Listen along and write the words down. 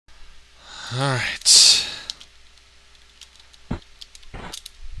Alright.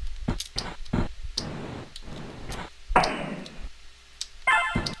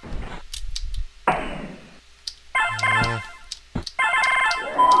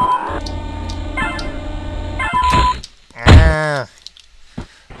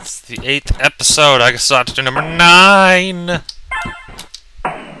 It's the 8th episode. I guess I have to do number 9.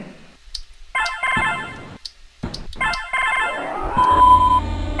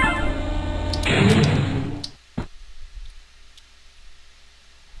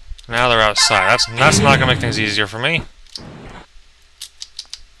 Now they're outside. That's not gonna make things easier for me.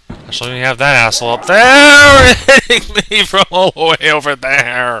 Especially when you have that asshole up there hitting me from all the way over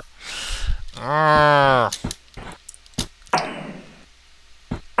there.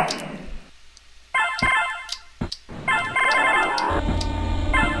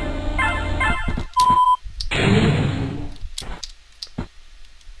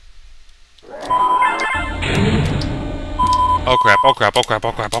 Oh crap, oh crap, oh crap,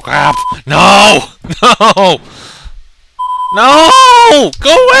 oh crap, oh crap! No! No! No!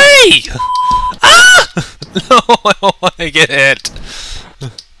 Go away! Ah! No, I don't want to get hit.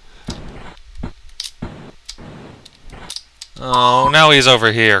 Oh, now he's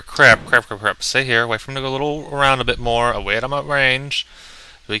over here. Crap, crap, crap, crap. Stay here. Wait for him to go a little around a bit more. Away out of my range.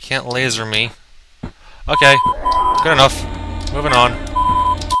 So he can't laser me. Okay. Good enough. Moving on.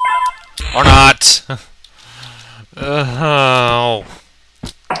 Or not. Oh.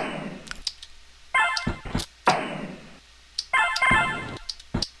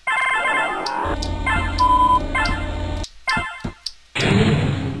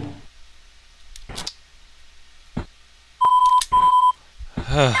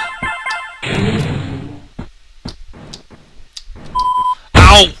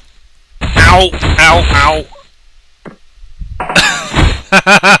 Ow! Ow! Ow! Ow!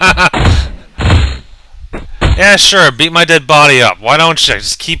 Yeah, sure, beat my dead body up. Why don't you?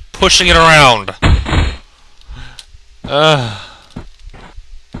 Just keep pushing it around.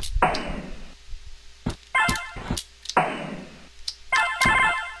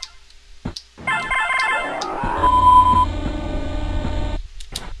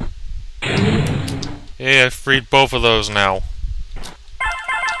 Yeah, I freed both of those now.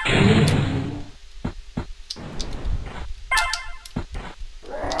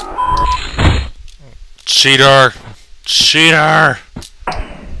 Cheater! Cheater!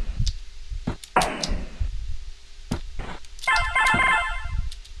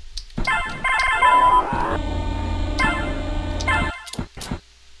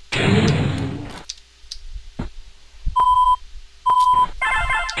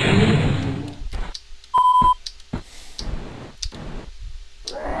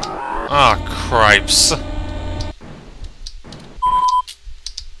 Ah, cripes. You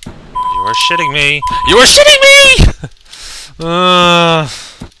are shitting me! You are shitting me!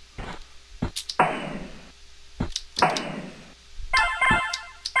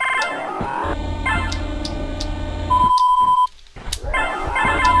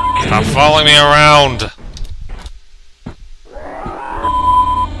 Stop following me around!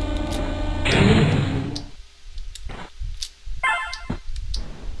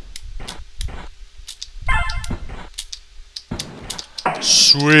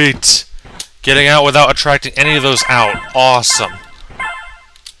 Sweet! Getting out without attracting any of those out. Awesome.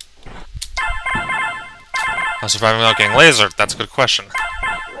 How surviving without getting lasered? That's a good question.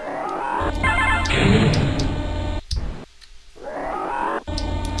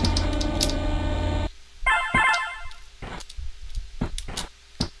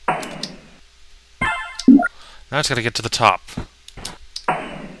 Now it's gotta get to the top.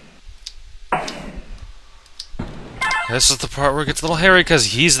 This is the part where it gets a little hairy because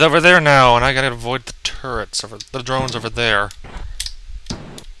he's over there now, and I gotta avoid the turrets over the drones over there.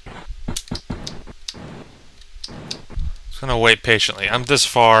 Just gonna wait patiently. I'm this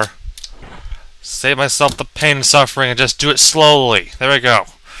far. Save myself the pain and suffering and just do it slowly. There we go.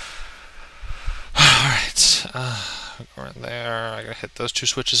 Alright. Go in there. I gotta hit those 2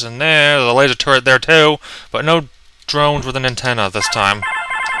 switches in there. There's a laser turret there too, but no drones with an antenna this time.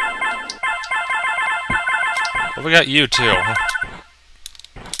 But we got you too.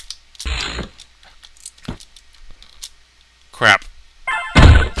 Crap.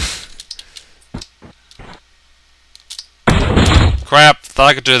 Crap, thought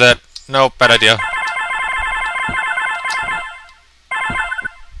I could do that. Nope, bad idea.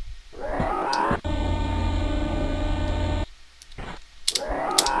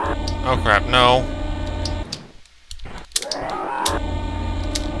 Oh crap, no.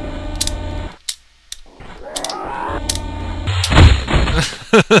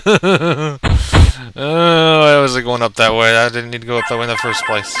 that way in the first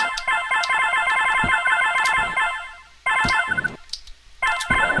place?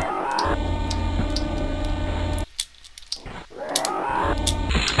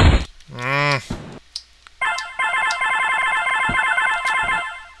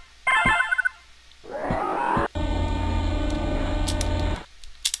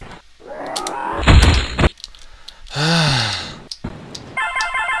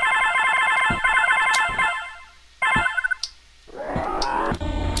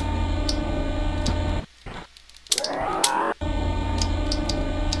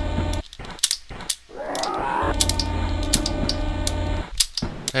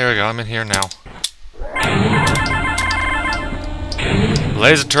 There we go, I'm in here now.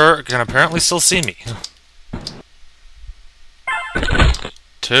 Laser turret can apparently still see me.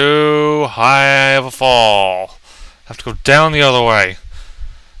 Too high of a fall. Have to go down the other way.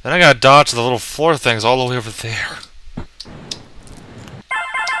 Then I gotta dodge the little floor things all the way over there.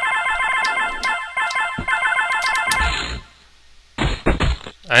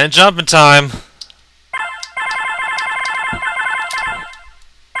 And jumping time.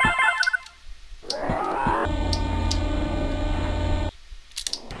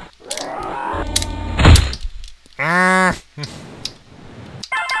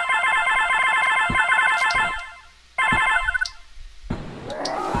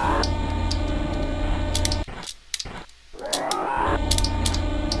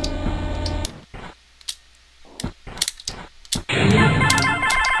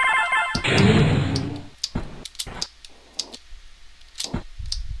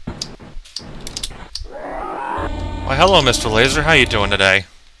 Why, hello, Mr. Laser. How you doing today?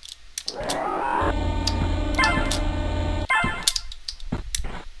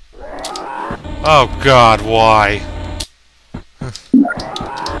 Oh God, why?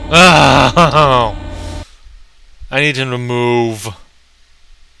 Oh, I need him to move.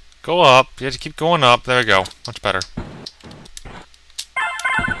 Go up. You have to keep going up. There we go. Much better.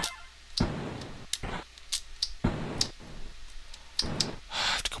 I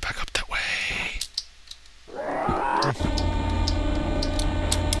have to go back up that way.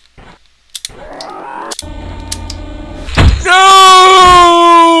 No!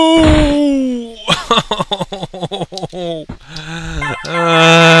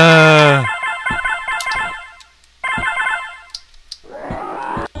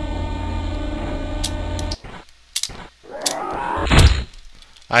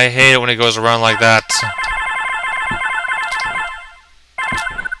 I hate it when it goes around like that.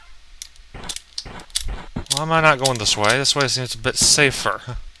 Why am I not going this way? This way seems a bit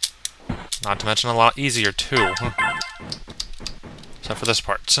safer. Not to mention a lot easier, too. Except for this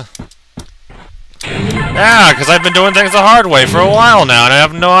part. Yeah, because I've been doing things the hard way for a while now, and I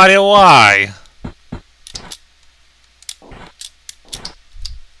have no idea why.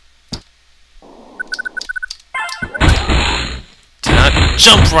 Did not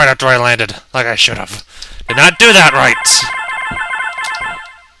jump right after I landed, like I should have. Did not do that right.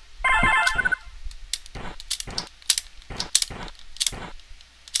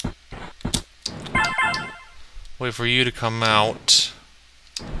 Wait for you to come out.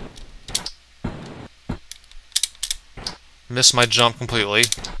 Missed my jump completely.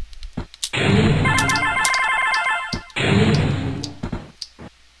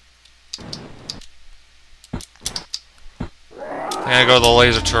 I gotta go the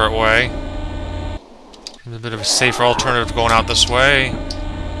laser turret way. Seems a bit of a safer alternative to going out this way.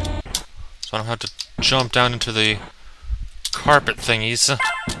 So I don't have to jump down into the carpet thingies.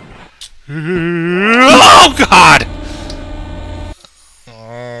 Oh God!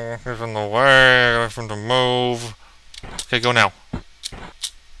 Oh, he's in the way. I have to move. Okay, go now.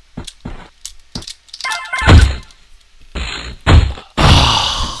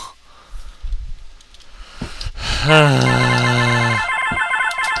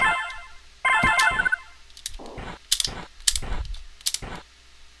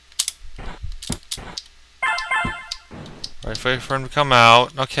 Wait for him to come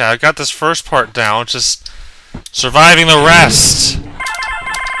out. Okay, I got this first part down. Just surviving the rest.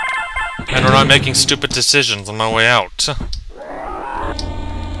 And we're not making stupid decisions on my way out. Okay,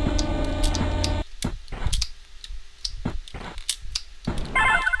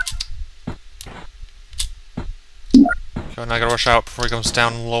 now I gotta rush out before he comes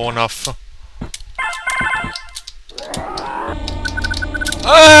down low enough.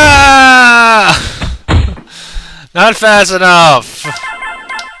 Ah! Not fast enough!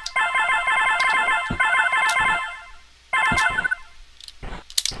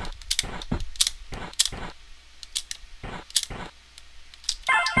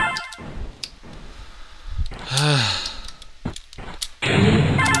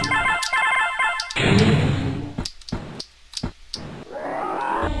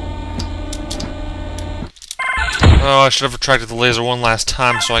 Oh, I should have retracted the laser one last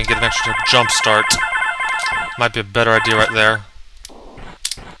time so I can get an extra jump start. Might be a better idea right there.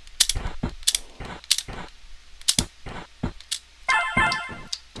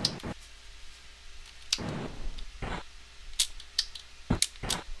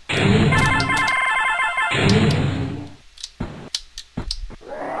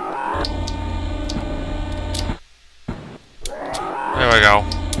 There we go.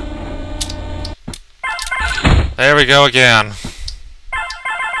 There we go again.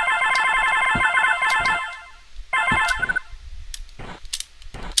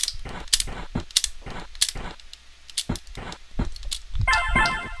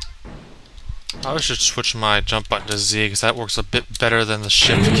 I should switch my jump button to Z because that works a bit better than the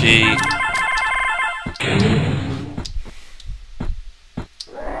shift key.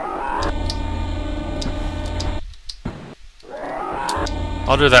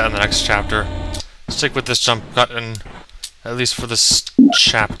 I'll do that in the next chapter. Stick with this jump button, at least for this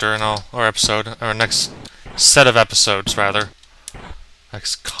chapter, or episode, or next set of episodes, rather.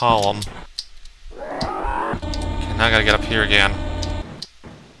 Next column. Okay, now I gotta get up here again.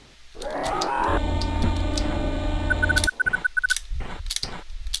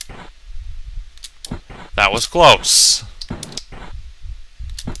 That was close.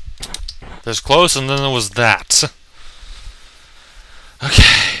 There's close, and then there was that.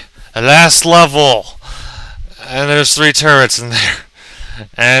 Okay, the last level. And there's 3 turrets in there.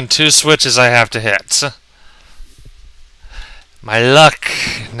 And 2 switches I have to hit. My luck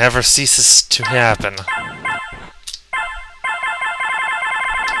never ceases to happen.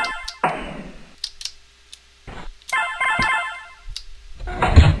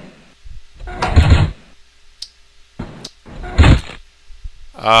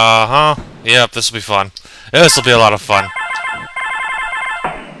 Uh-huh. Yep, this will be fun. This will be a lot of fun.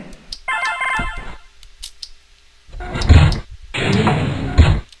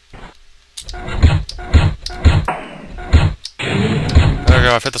 There we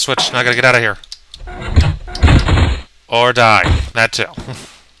go, I've hit the switch, now I gotta get out of here. Or die. That too.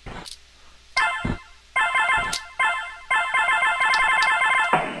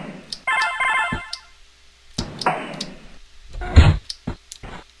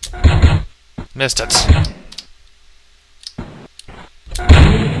 Missed it.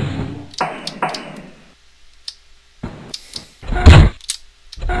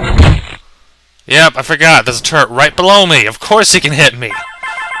 Yep, I forgot. There's a turret right below me. Of course he can hit me.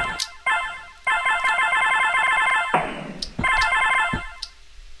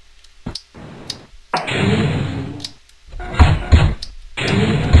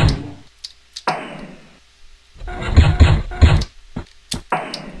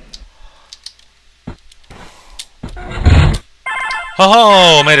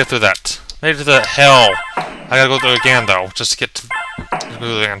 Oh, made it through that. Made it to the hell. I gotta go through it again, though, just to get to... Go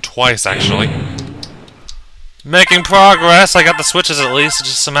through it again twice, actually. Making progress. I got the switches at least. It's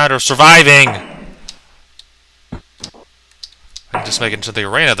just a matter of surviving. I can just make it into the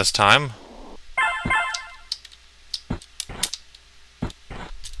arena this time.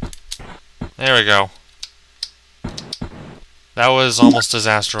 There we go. That was almost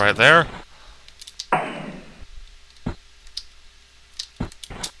disaster right there.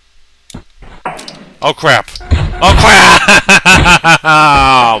 Oh crap! Oh crap!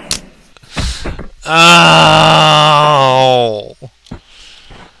 Oh!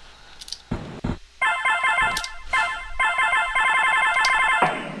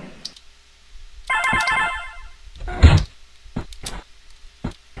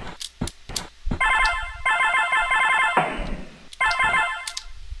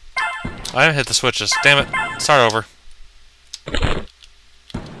 I didn't hit the switches. Damn it. Start over.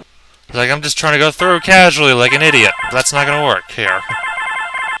 Like, I'm just trying to go through casually like an idiot. That's not gonna work here.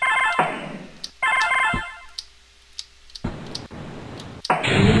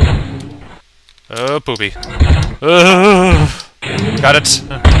 Oh, poopy. Got it.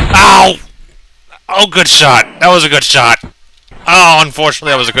 Ow! Oh, good shot. That was a good shot. Oh,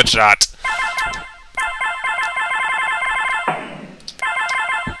 unfortunately, that was a good shot.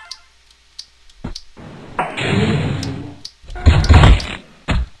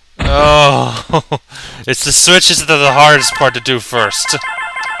 Oh, it's the switches that are the hardest part to do first.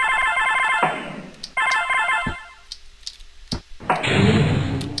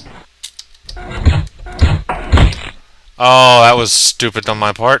 Oh, that was stupid on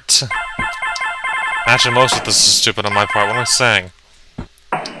my part. Actually, most of this is stupid on my part. What am I saying?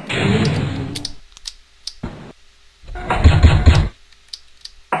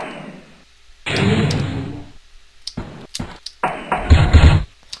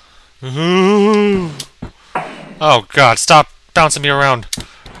 Oh god, stop bouncing me around.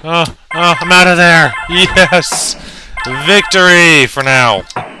 I'm out of there! Yes! Victory for now!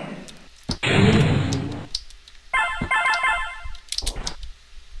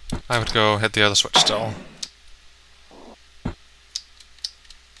 I would go hit the other switch still.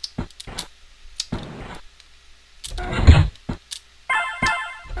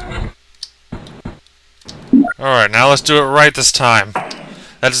 Alright, now let's do it right this time.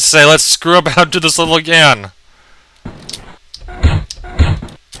 That is to say, let's screw up and do this level again.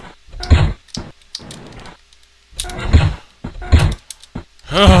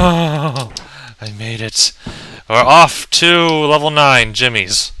 Oh, I made it. We're off to level 9,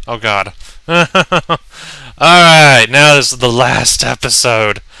 Jimmy's. Oh god. Alright, now this is the last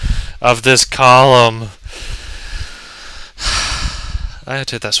episode of this column. I had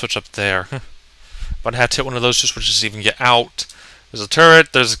to hit that switch up there. But I had to hit one of those two switches to even get out. There's a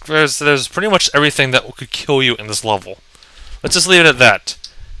turret, there's pretty much everything that could kill you in this level. Let's just leave it at that.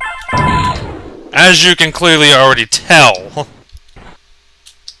 As you can clearly already tell.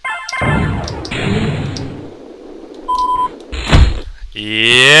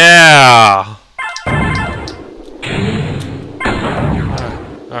 Yeah!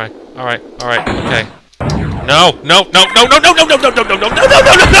 Alright, okay. No!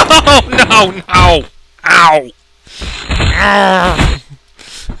 Ow!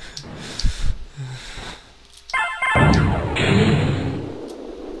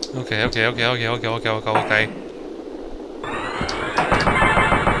 Okay.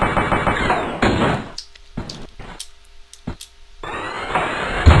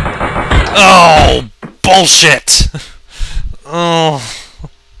 Oh, bullshit! Oh.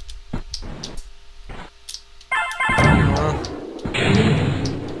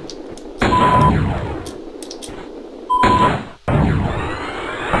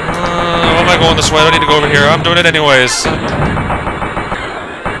 Why am I going this way? I don't need to go over here. I'm doing it anyways.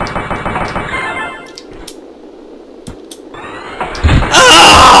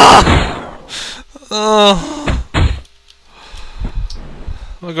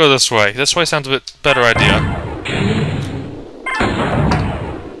 I'll go this way. This way sounds a bit better idea.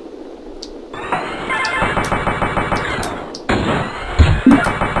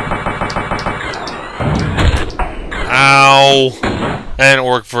 Ow! That didn't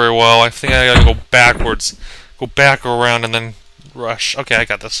work very well. I think I gotta go backwards. Go back around and then rush. Okay, I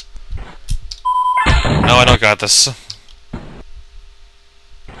got this. No, I don't got this.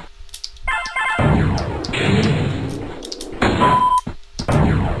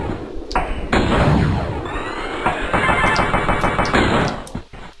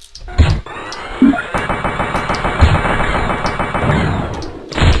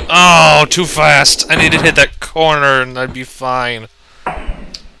 Oh, too fast. I need to hit that corner and I'd be fine.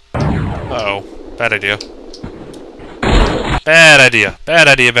 Uh-oh. Bad idea. Bad idea!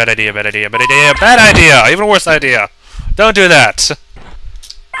 Even worse idea! Don't do that!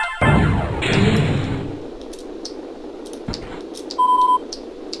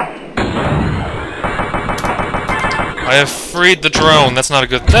 I have freed the drone. That's not a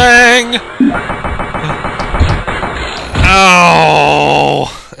good thing! Ow!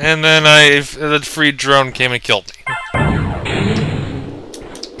 And then the freed drone came and killed me.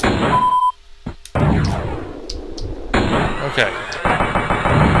 Okay.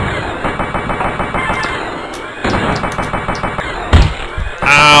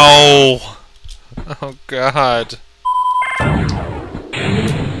 Ow! Oh god.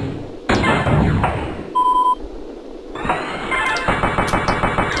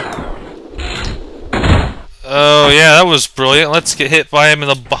 Oh yeah, that was brilliant. Let's get hit by him in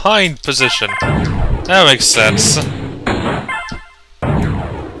the behind position. That makes sense.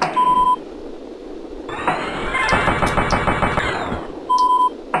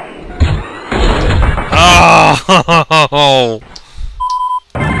 Oh!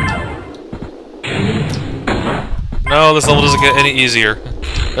 No, this level doesn't get any easier.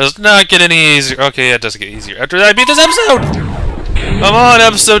 It does not get any easier. Okay, yeah, it does get easier. After I beat this episode! I'm on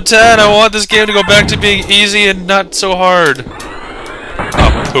episode 10! I want this game to go back to being easy and not so hard.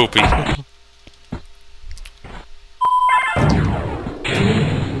 Oh, poopy.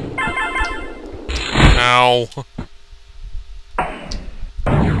 Ow.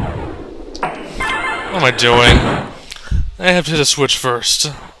 What am I doing? I have to hit a switch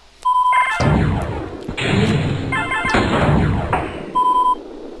first.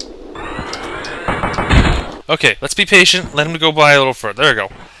 Okay, let's be patient. Let him go by a little further. There we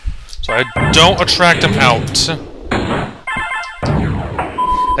go. So I don't attract him out.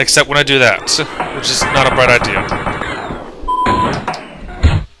 Except when I do that, which is not a bright idea.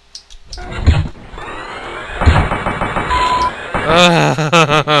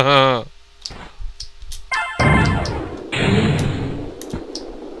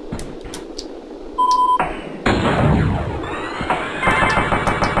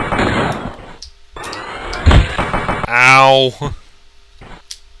 Ow.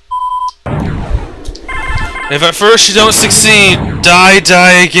 If at first you don't succeed, die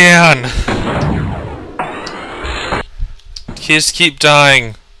again. Just keep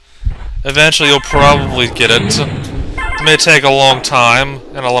dying. Eventually you'll probably get it. It may take a long time,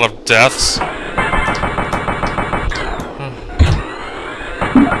 and a lot of deaths.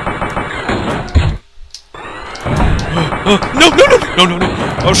 No!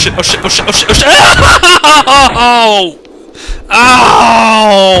 Oh shit! Ow!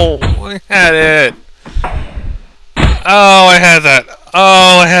 Ow! I had it! Oh, I had that!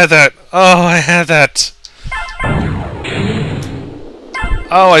 Oh, I had that! Oh, I had that!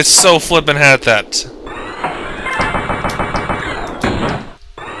 Oh, I so flippin' had that!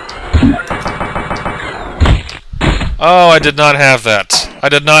 Oh, I did not have that. I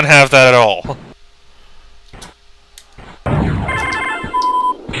did not have that at all.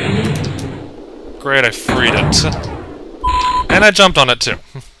 Great, I freed it. And I jumped on it too.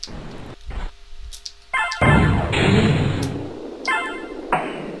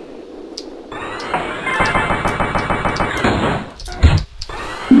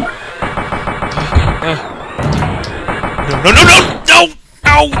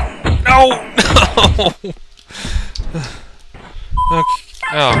 No! Okay.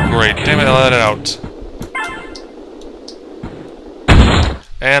 Oh, great. Damn it, I let it out.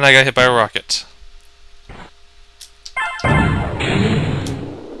 And I got hit by a rocket.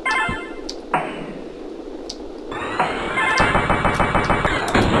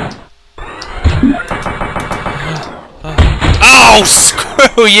 Oh,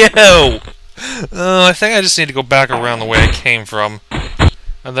 screw you! I think I just need to go back around the way I came from.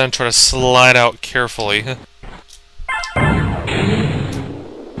 And then try to slide out carefully.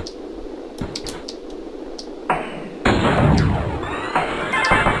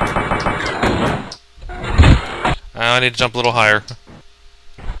 I need to jump a little higher.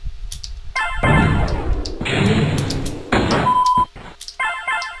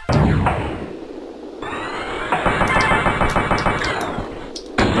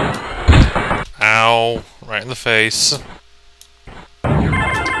 Ow. Right in the face.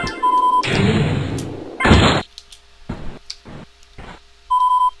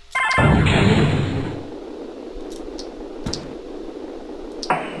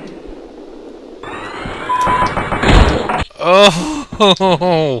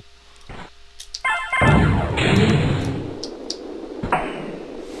 Oh!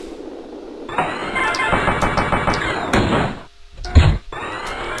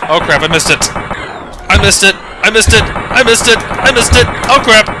 Oh crap, I missed it! I missed it! I missed it! I missed it! I missed it! Oh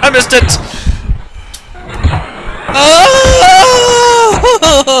crap, I missed it!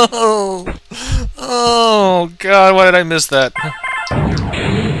 Oh! Oh god, why did I miss that?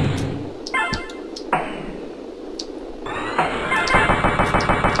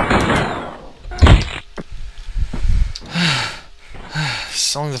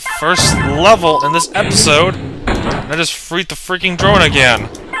 It's only the first level in this episode, and I just freed the freaking drone again.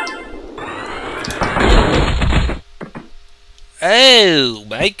 Oh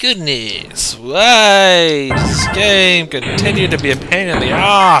my goodness! Why does this game continue to be a pain in the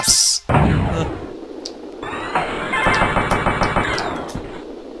ass?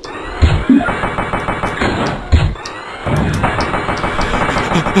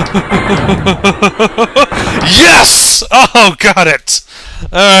 Yes! Oh, got it!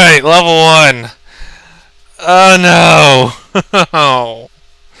 Alright, level 1. Oh no!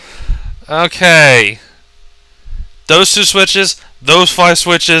 Okay. Those 2 switches, those 5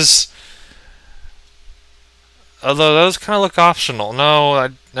 switches. Although those kind of look optional. No,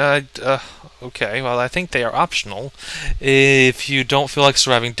 okay, well I think they are optional if you don't feel like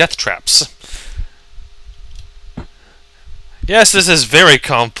surviving death traps. Yes, this is very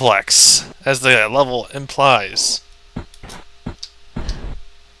complex, as the level implies.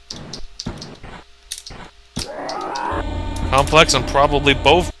 Complex in probably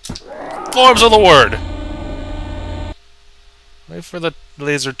both forms of the word. Wait for the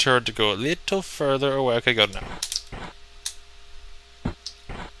laser turret to go a little further away. Okay, go now.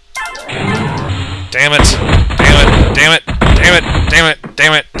 Damn it! Damn it! Damn it! Damn it! Damn it!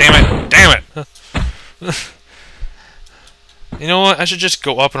 Damn it! Damn it! Damn it! You know what? I should just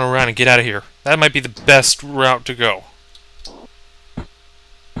go up and around and get out of here. That might be the best route to go.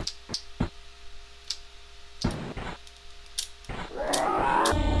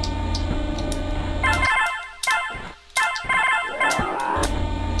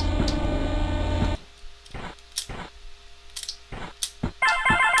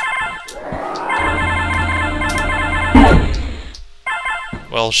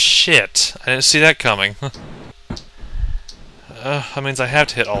 Well, shit. I didn't see that coming. That means I have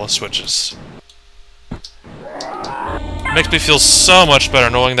to hit all the switches. Makes me feel so much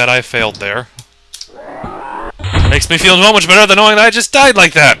better knowing that I failed there. Makes me feel so much better than knowing that I just died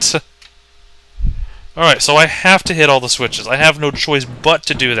like that! Alright, so I have to hit all the switches. I have no choice but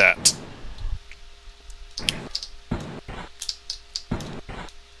to do that.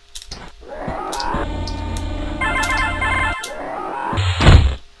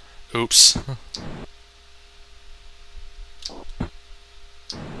 Oops. At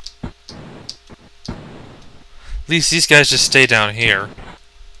least these guys just stay down here.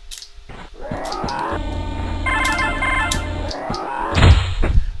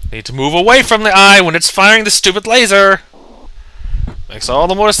 Need to move away from the eye when it's firing the stupid laser! Makes all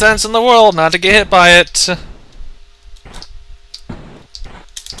the more sense in the world not to get hit by it.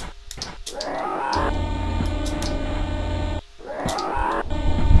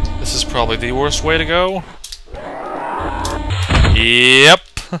 This is probably the worst way to go. Yep.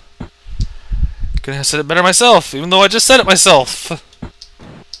 Couldn't have said it better myself, even though I just said it myself.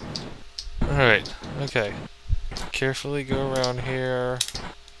 Alright, okay. Carefully go around here.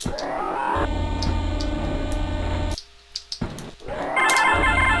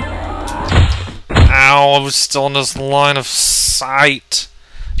 Ow, I was still in this line of sight.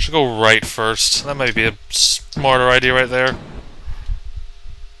 I should go right first. That might be a smarter idea right there.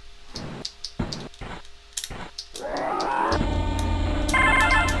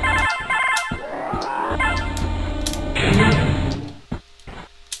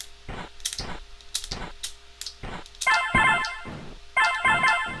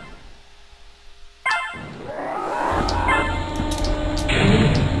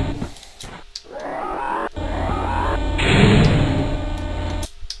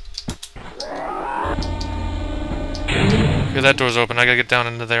 Okay, that door's open. I gotta get down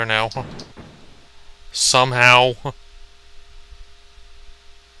into there now. Somehow.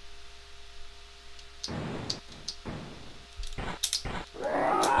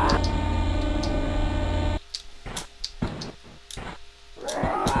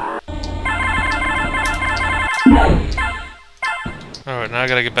 Alright, now I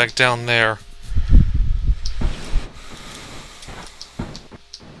gotta get back down there.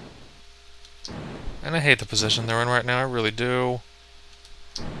 And I hate the position they're in right now, I really do.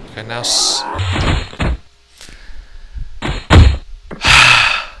 Okay, now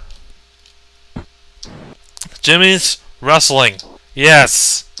Jimmy's Wrestling.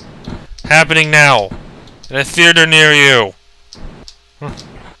 Yes! Happening now. In a theater near you.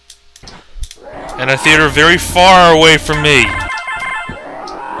 And a theater very far away from me.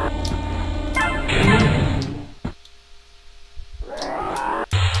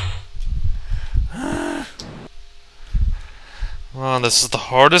 Oh, this is the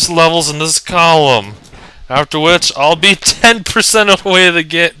hardest levels in this column. After which, I'll be 10% of the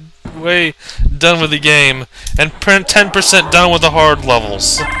way done with the game, and 10% done with the hard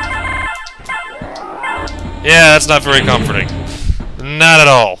levels. Yeah, that's not very comforting. Not at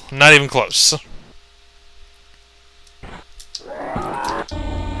all. Not even close.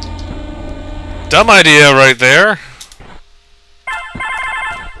 Dumb idea right there.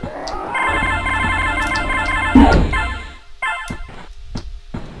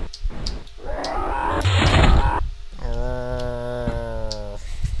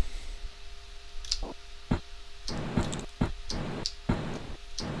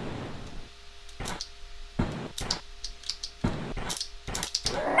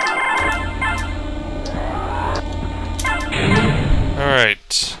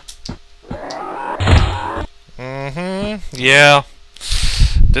 Alright. Yeah.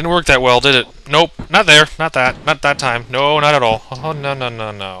 Didn't work that well, did it? Nope. Not there. Not that. Not that time. No, not at all. Oh, no, no,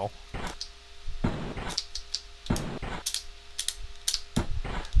 no, no.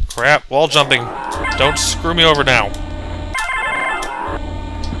 Crap. Wall jumping. Don't screw me over now.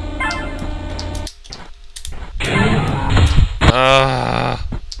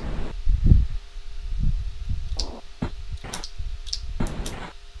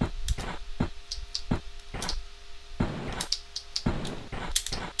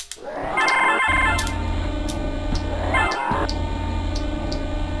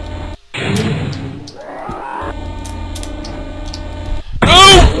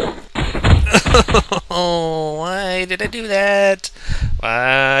 Oh, why did I do that?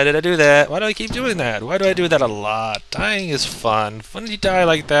 Why did I do that? Why do I keep doing that? Why do I do that a lot? Dying is fun. When you die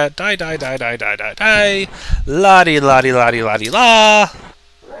like that, die, die, die, die, die, die, die. La-di, la-di, la-di, la-di, la.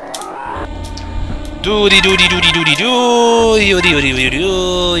 Doody, doody, doody, doody, doo. Yoody, yoody, yoody,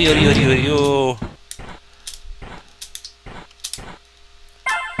 doo. Yoody, yoody, yoody, doo.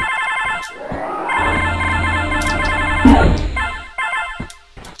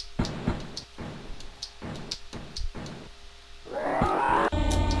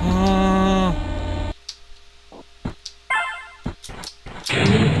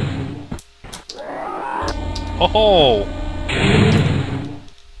 Ho ho!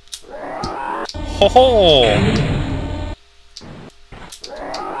 Ho ho!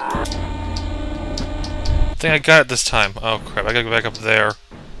 I think I got it this time. Oh crap, I gotta go back up there.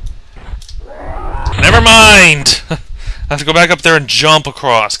 Never mind! I have to go back up there and jump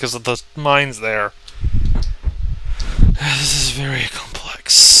across because of the mines there. This is very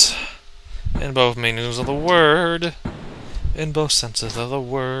complex. In both meanings of the word. In both senses of the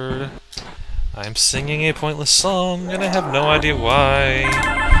word. I'm singing a pointless song and I have no idea why.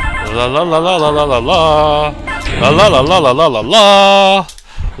 La la la la la la la la. La la la la la la la la.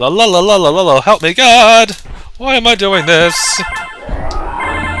 La la la la la la la. Help me, God! Why am I doing this?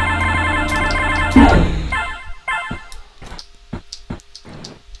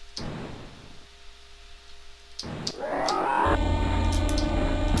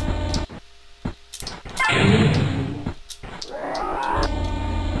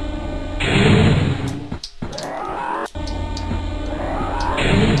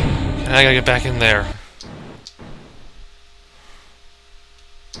 I gotta get back in there.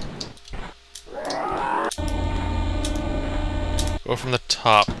 Go from the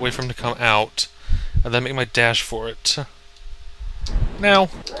top, wait for him to come out, and then make my dash for it. Now.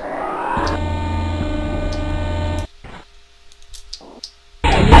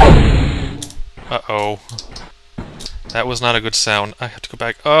 Uh-oh. That was not a good sound. I have to go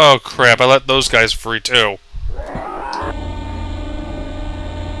back. Oh, crap, I let those guys free, too.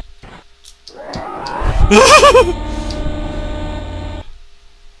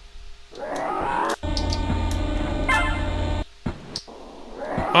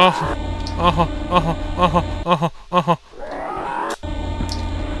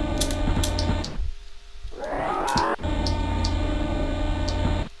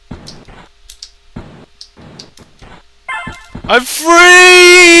 I'm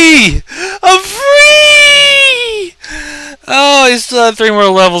free! I'm free! Oh, I still have 3 more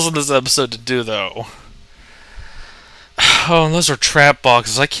levels in this episode to do, though. Oh, and those are trap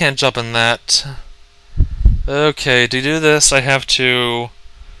boxes. I can't jump in that. Okay, to do this, I have to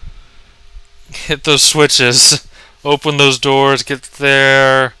hit those switches, open those doors, get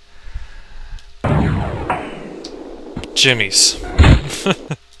there. Jimmies.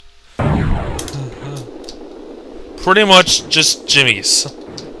 Pretty much just jimmies.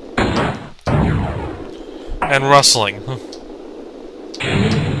 And rustling.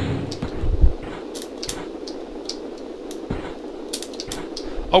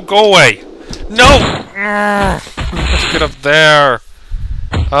 Oh, go away! No! Let's get up there.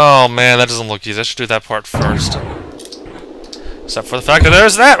 Oh man, that doesn't look easy. I should do that part first. Except for the fact that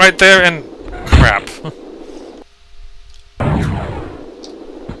there's that right there and... crap.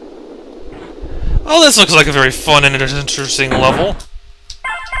 Oh, this looks like a very fun and interesting level.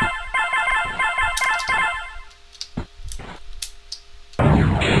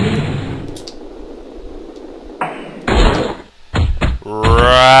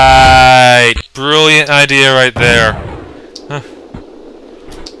 Right! Brilliant idea right there. Huh.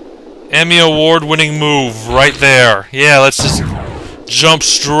 Emmy Award-winning move right there. Yeah, let's just jump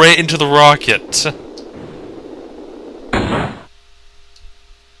straight into the rocket.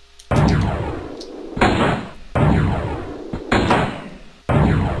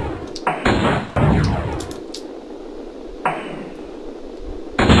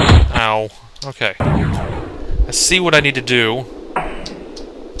 Ow. Okay. I see what I need to do.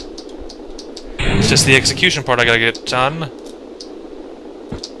 It's just the execution part I gotta get done.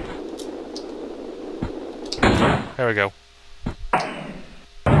 There we go.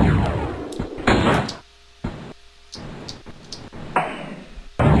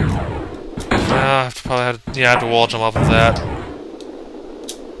 Probably have to wall jump off of that.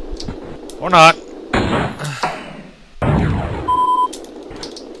 Or not.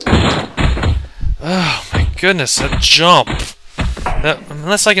 Oh my goodness, that jump.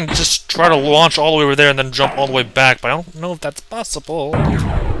 Unless I can just try to launch all the way over there and then jump all the way back, but I don't know if that's possible.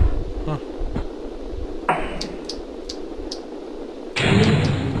 Huh.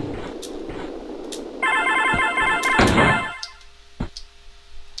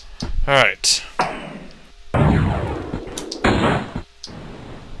 Alright.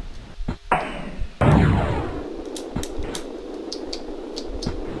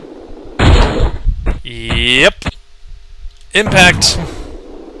 Yep. Impact.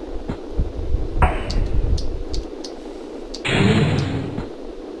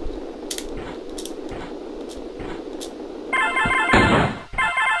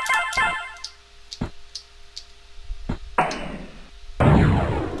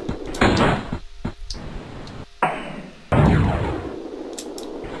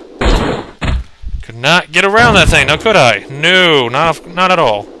 not get around that thing, now could I? No, not at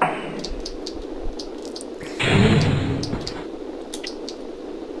all.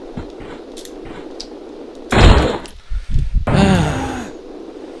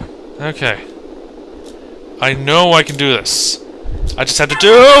 Okay. I know I can do this. I just have to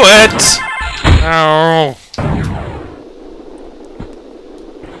do it! Ow.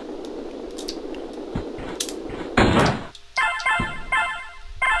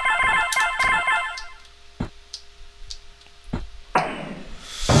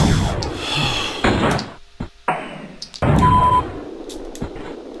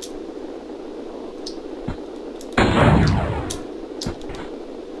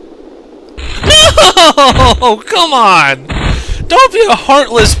 Oh, come on! Don't be a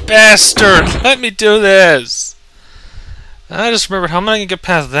heartless bastard! Let me do this! I just remembered how am I gonna get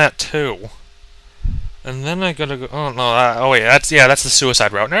past that too? And then I gotta go. Oh no! Oh wait, that's the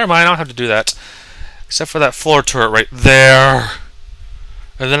suicide route. Never mind, I don't have to do that. Except for that floor turret right there.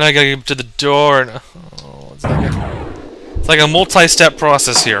 And then I gotta get to the door. And oh, it's like a multi-step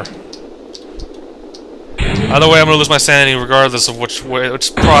process here. Either way, I'm gonna lose my sanity regardless of which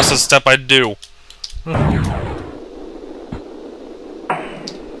process step I do.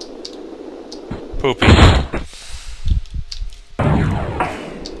 Poopy.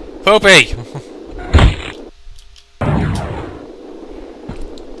 Poopy!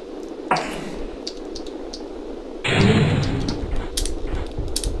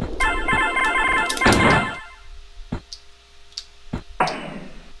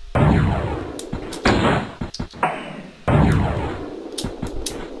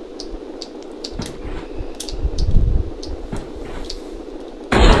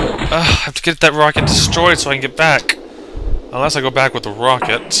 I have to get that rocket destroyed so I can get back. Unless I go back with the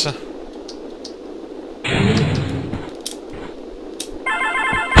rocket.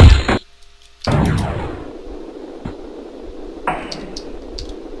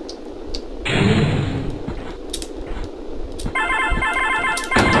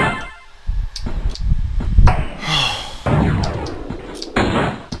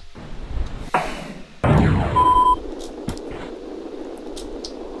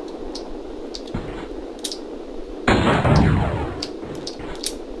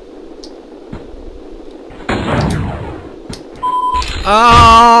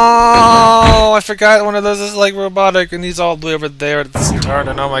 Oh, I forgot one of those is like robotic and he's all the way over there at the start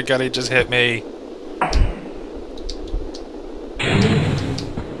and oh my god, he just hit me.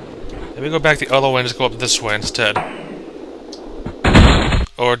 Maybe go back the other way and just go up this way instead.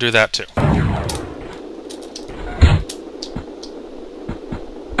 Or do that too.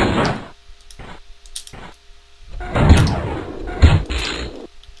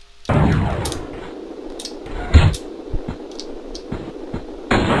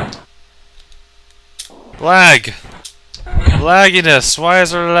 Lag! Lagginess! Why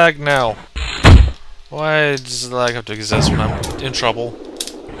is there lag now? Why does lag have to exist when I'm in trouble?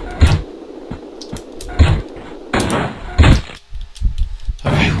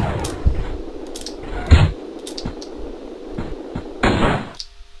 Okay.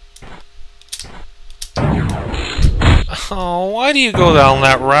 Oh, why do you go down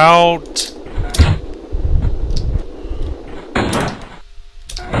that route?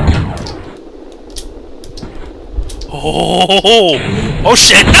 Oh! Oh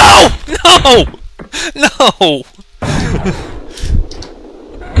shit! No! No! No!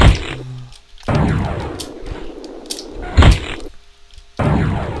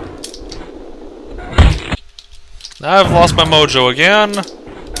 I've lost my mojo again.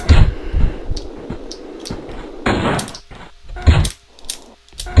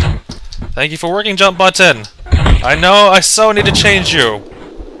 Thank you for working, jump button. I know I so need to change you.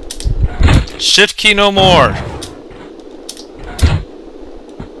 Shift key no more.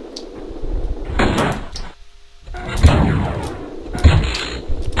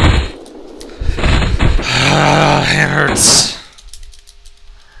 It hurts.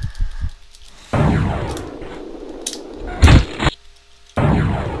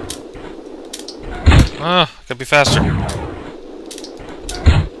 Could be faster.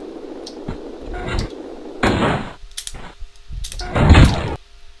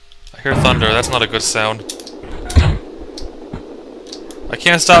 I hear thunder, that's not a good sound. I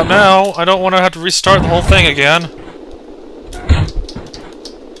can't stop now. I don't want to have to restart the whole thing again.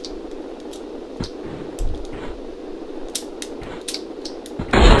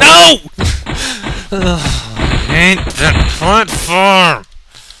 No! Ain't that platform?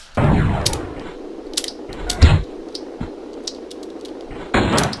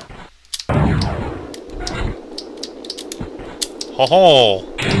 Ho ho!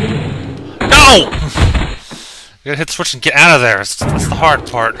 No! No! You gotta hit the switch and get out of there. That's the hard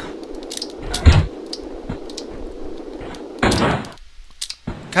part.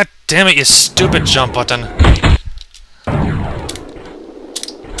 God damn it, you stupid jump button.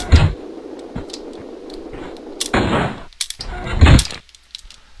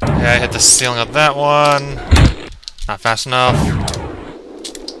 Yeah, I hit the ceiling of that one. Not fast enough.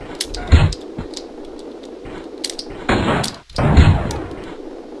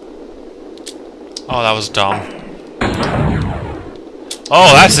 Oh, that was dumb.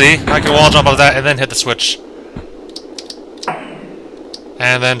 Oh, I see. I can wall jump off that and then hit the switch.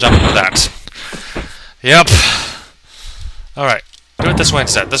 And then jump into that. Yep. Alright. Do it this way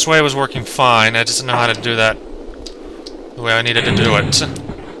instead. This way was working fine. I just didn't know how to do that the way I needed to do it.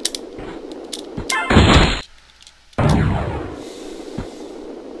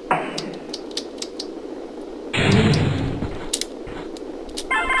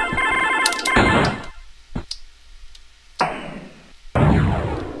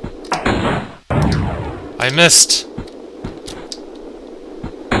 I missed.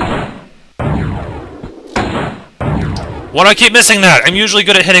 Why do I keep missing that? I'm usually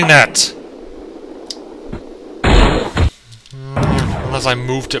good at hitting that. Unless I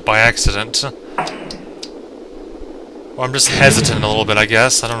moved it by accident. Or I'm just hesitant a little bit, I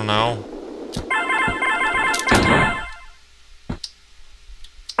guess. I don't know.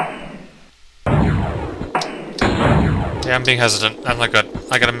 Yeah, I'm being hesitant. I'm not good.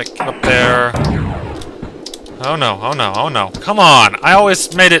 I gotta make it up there. Oh no, oh no, oh no. Come on! I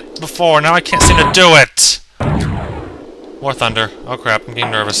always made it before, now I can't seem to do it! More thunder. Oh crap, I'm getting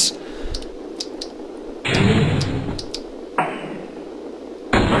nervous.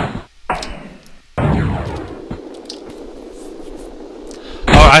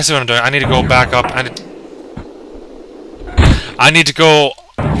 Oh, I see what I'm doing. I need to go back up. I need to go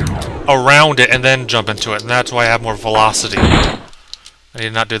around it and then jump into it, and that's why I have more velocity. I need to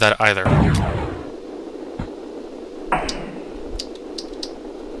not do that either.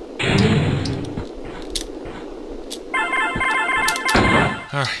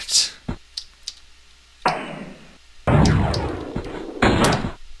 Alright.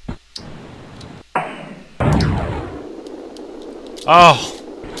 Oh!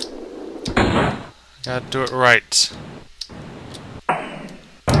 Gotta do it right.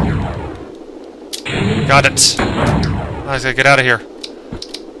 Got it. I gotta get out of here.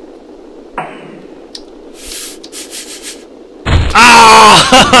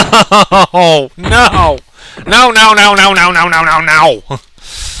 Oh! No! No, no, no, no, no, no, no, no, no!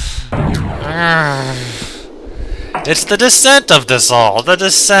 It's the descent of this all. The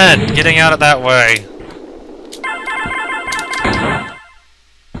descent. Getting out of that way.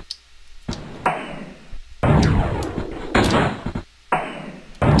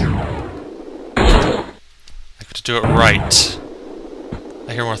 I have to do it right.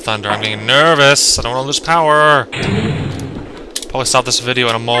 I hear more thunder. I'm getting nervous. I don't want to lose power. Probably stop this video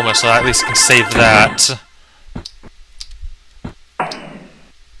in a moment so I at least can save that.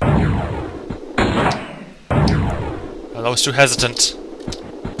 That was too hesitant.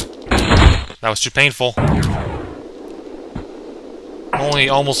 That was too painful. I'm only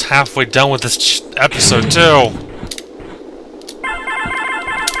almost halfway done with this episode, too.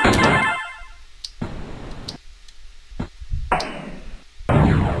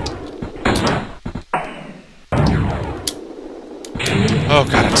 Oh,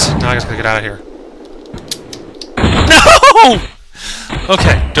 got it. Now I just gotta get out of here. No!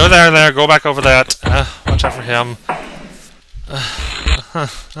 Okay, go there, go back over that. Watch out for him.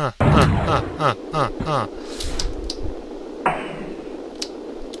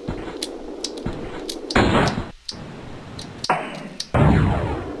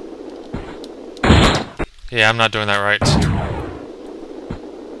 Yeah, I'm not doing that right.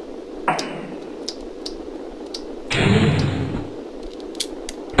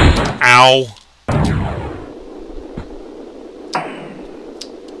 Ow.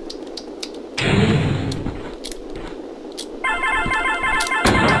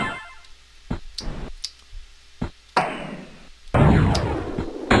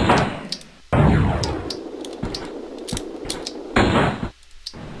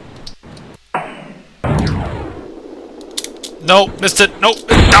 Nope, missed it. Nope,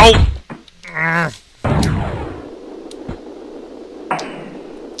 no.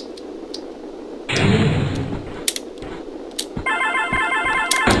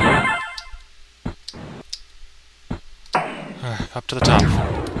 Up to the top.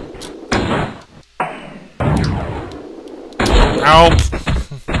 Ow.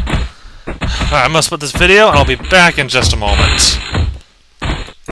 I must put this video, and I'll be back in just a moment.